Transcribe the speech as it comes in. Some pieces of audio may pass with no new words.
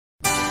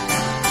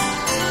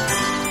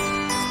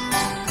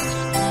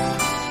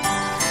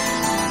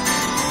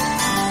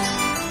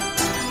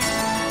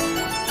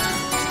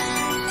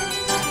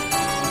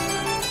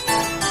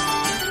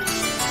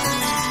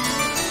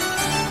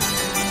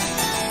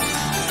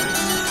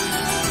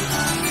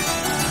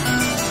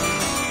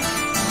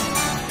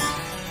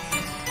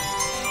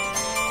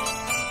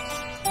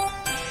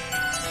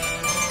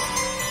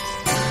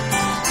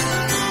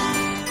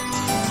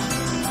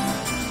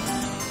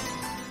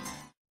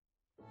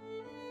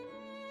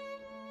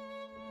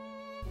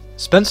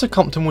Spencer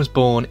Compton was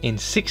born in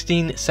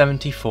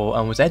 1674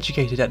 and was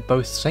educated at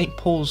both St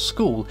Paul's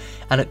School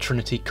and at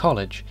Trinity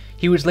College.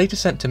 He was later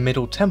sent to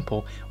Middle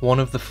Temple, one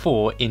of the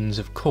 4 Inns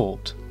of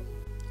Court.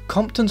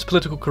 Compton's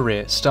political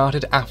career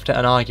started after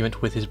an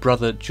argument with his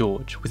brother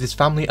George. With his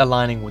family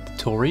aligning with the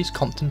Tories,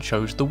 Compton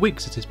chose the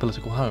Whigs as his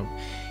political home.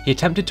 He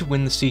attempted to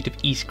win the seat of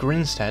East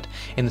Grinstead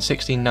in the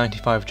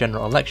 1695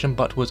 general election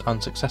but was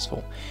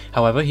unsuccessful.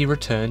 However, he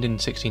returned in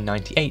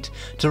 1698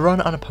 to run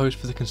unopposed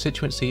for the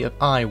constituency of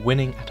Eye,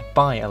 winning at a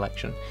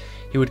by-election.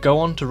 He would go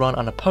on to run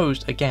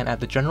unopposed again at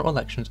the general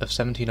elections of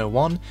 1701,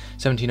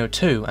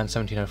 1702 and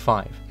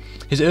 1705.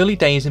 His early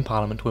days in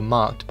Parliament were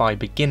marked by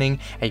beginning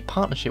a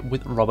partnership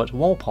with Robert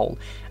Walpole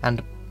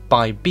and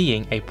by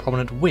being a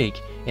prominent Whig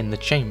in the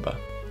chamber.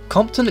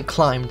 Compton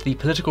climbed the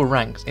political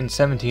ranks in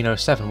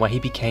 1707, where he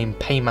became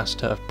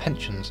Paymaster of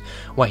Pensions,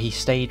 where he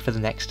stayed for the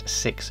next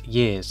 6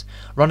 years.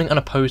 Running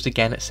unopposed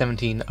again at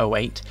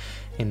 1708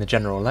 in the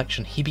general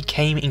election, he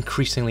became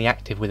increasingly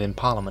active within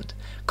Parliament.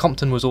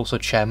 Compton was also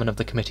chairman of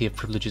the Committee of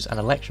Privileges and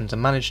Elections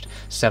and managed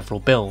several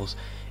bills.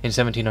 In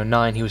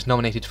 1709 he was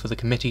nominated for the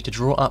committee to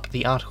draw up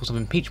the articles of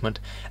impeachment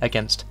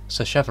against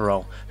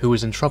Sacheverell, who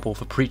was in trouble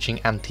for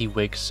preaching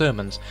anti-Whig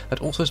sermons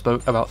that also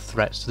spoke about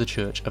threats to the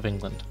Church of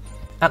England.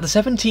 At the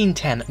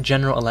 1710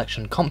 general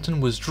election,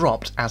 Compton was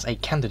dropped as a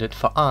candidate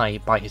for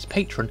Eye by his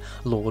patron,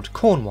 Lord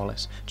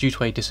Cornwallis, due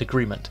to a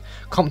disagreement.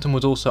 Compton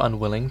was also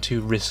unwilling to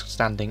risk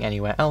standing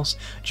anywhere else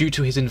due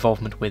to his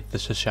involvement with the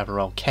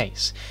Sacheverell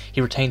case. He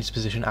retained his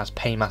position as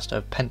Paymaster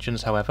of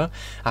Pensions, however,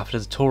 after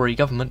the Tory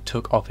government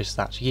took office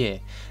that year.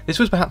 This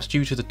was perhaps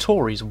due to the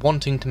Tories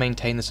wanting to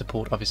maintain the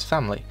support of his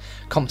family.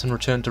 Compton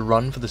returned to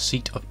run for the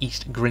seat of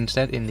East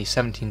Grinstead in the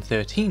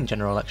 1713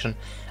 general election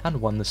and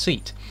won the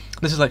seat.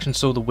 This election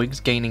saw the Whigs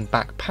gaining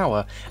back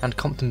power and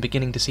Compton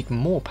beginning to seek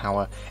more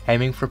power,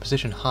 aiming for a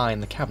position high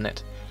in the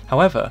cabinet.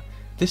 However,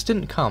 this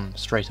didn't come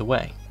straight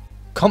away.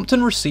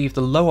 Compton received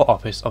the lower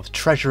office of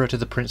Treasurer to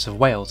the Prince of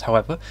Wales.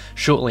 However,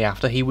 shortly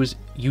after he was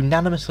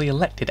unanimously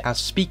elected as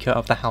Speaker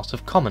of the House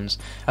of Commons,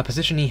 a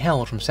position he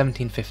held from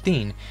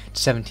 1715 to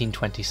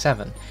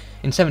 1727.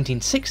 In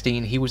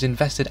 1716 he was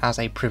invested as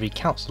a Privy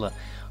Councillor.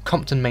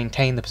 Compton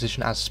maintained the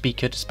position as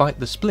Speaker despite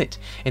the split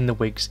in the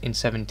Whigs in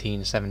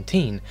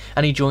 1717,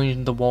 and he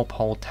joined the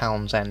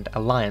Walpole-Townshend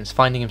alliance,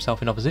 finding himself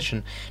in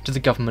opposition to the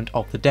government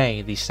of the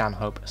day, the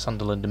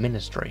Stanhope-Sunderland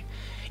Ministry.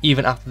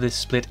 Even after this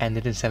split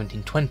ended in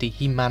 1720,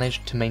 he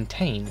managed to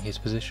maintain his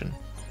position.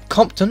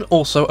 Compton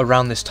also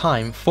around this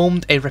time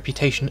formed a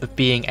reputation of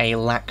being a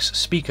lax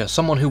speaker,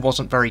 someone who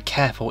wasn't very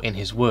careful in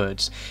his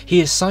words.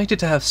 He is cited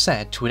to have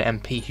said to an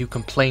MP who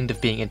complained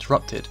of being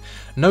interrupted,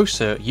 "No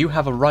sir, you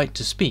have a right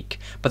to speak,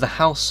 but the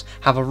House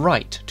have a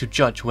right to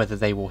judge whether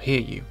they will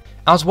hear you."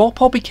 As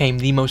Walpole became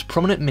the most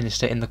prominent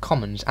minister in the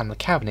Commons and the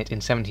Cabinet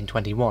in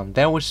 1721,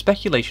 there was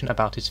speculation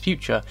about his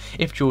future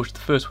if George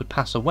I would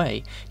pass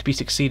away to be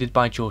succeeded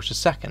by George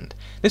II.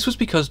 This was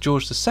because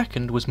George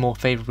II was more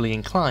favourably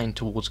inclined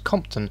towards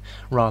Compton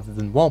rather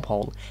than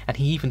Walpole, and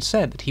he even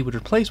said that he would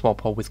replace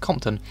Walpole with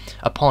Compton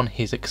upon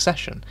his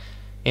accession.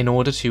 In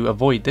order to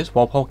avoid this,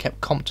 Walpole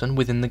kept Compton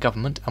within the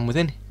government and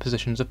within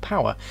positions of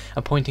power,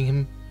 appointing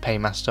him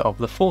Paymaster of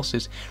the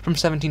Forces from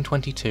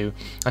 1722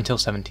 until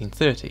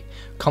 1730.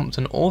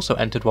 Compton also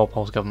entered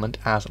Walpole's government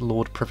as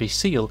Lord Privy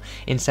Seal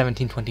in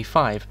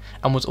 1725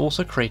 and was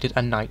also created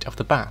a Knight of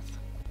the Bath.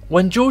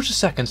 When George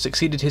II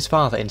succeeded his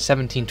father in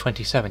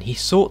 1727, he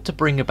sought to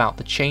bring about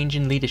the change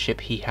in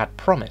leadership he had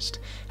promised.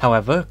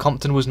 However,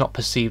 Compton was not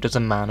perceived as a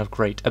man of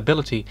great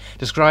ability,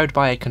 described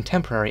by a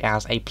contemporary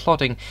as a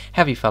plodding,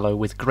 heavy fellow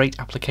with great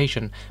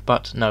application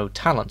but no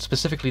talent,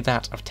 specifically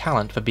that of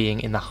talent for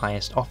being in the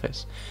highest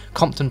office.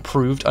 Compton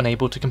proved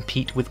unable to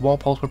compete with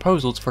Walpole's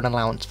proposals for an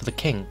allowance for the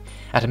king.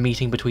 At a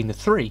meeting between the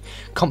three,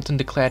 Compton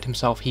declared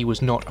himself he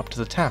was not up to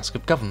the task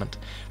of government.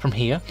 From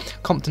here,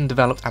 Compton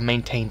developed and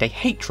maintained a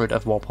hatred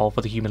of Walpole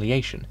for the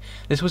humiliation.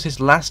 This was his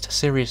last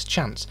serious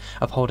chance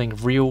of holding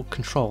real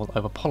control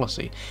over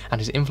policy, and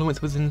his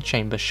influence within the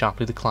chamber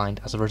sharply declined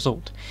as a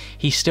result.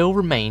 He still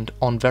remained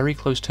on very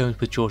close terms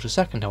with George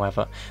II,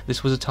 however.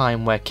 This was a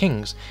time where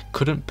kings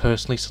couldn't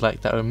personally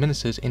select their own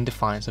ministers in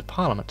defiance of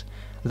Parliament.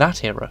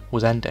 That era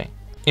was ending.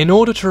 In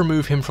order to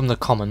remove him from the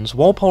Commons,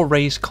 Walpole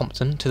raised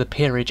Compton to the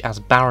peerage as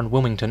Baron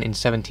Wilmington in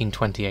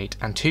 1728,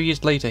 and 2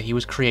 years later he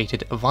was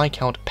created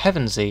Viscount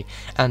Pevensey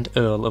and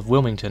Earl of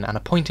Wilmington and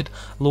appointed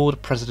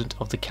Lord President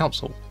of the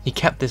Council. He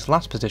kept this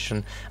last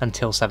position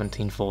until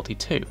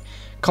 1742.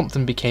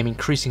 Compton became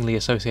increasingly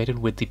associated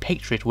with the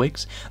Patriot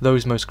Whigs,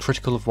 those most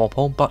critical of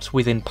Walpole, but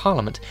within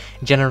Parliament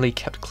generally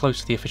kept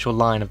close to the official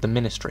line of the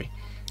ministry.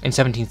 In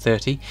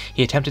 1730,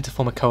 he attempted to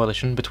form a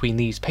coalition between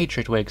these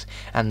Patriot Whigs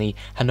and the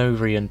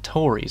Hanoverian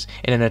Tories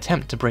in an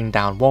attempt to bring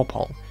down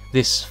Walpole.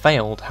 This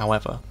failed,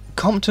 however.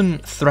 Compton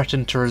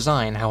threatened to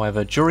resign,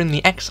 however. During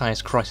the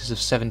excise crisis of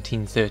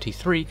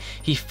 1733,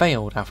 he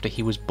failed after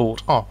he was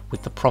bought off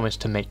with the promise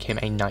to make him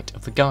a Knight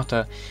of the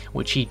Garter,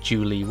 which he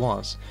duly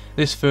was.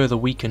 This further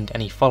weakened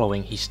any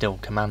following he still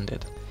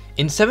commanded.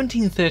 In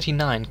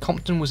 1739,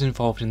 Compton was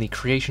involved in the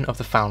creation of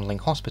the Foundling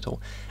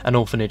Hospital, an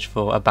orphanage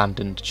for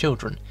abandoned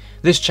children.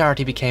 This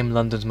charity became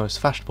London's most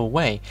fashionable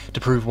way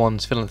to prove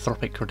one's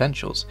philanthropic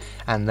credentials,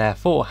 and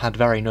therefore had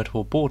very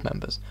notable board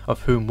members,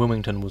 of whom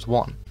Wilmington was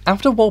one.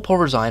 After Walpole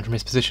resigned from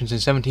his positions in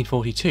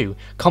 1742,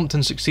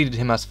 Compton succeeded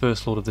him as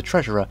First Lord of the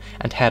Treasurer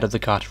and head of the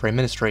Carteret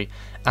Ministry,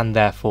 and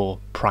therefore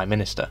Prime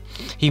Minister.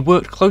 He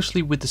worked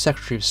closely with the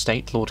Secretary of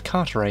State, Lord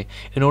Carteret,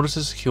 in order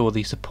to secure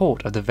the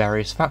support of the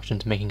various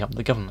factions making up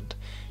the government.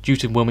 Due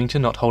to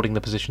Wilmington not holding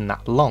the position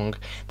that long,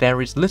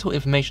 there is little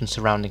information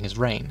surrounding his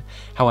reign.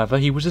 However,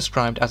 he was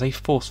described as a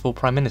forceful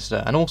Prime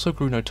Minister and also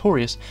grew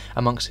notorious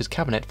amongst his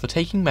cabinet for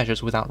taking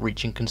measures without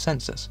reaching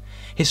consensus.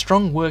 His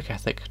strong work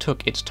ethic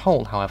took its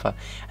toll, however,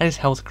 and his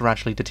health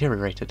gradually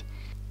deteriorated.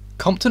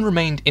 Compton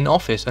remained in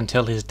office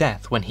until his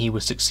death, when he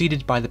was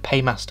succeeded by the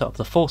Paymaster of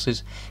the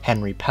Forces,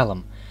 Henry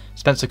Pelham.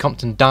 Spencer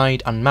Compton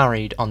died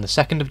unmarried on the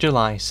 2nd of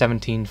July,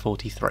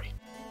 1743.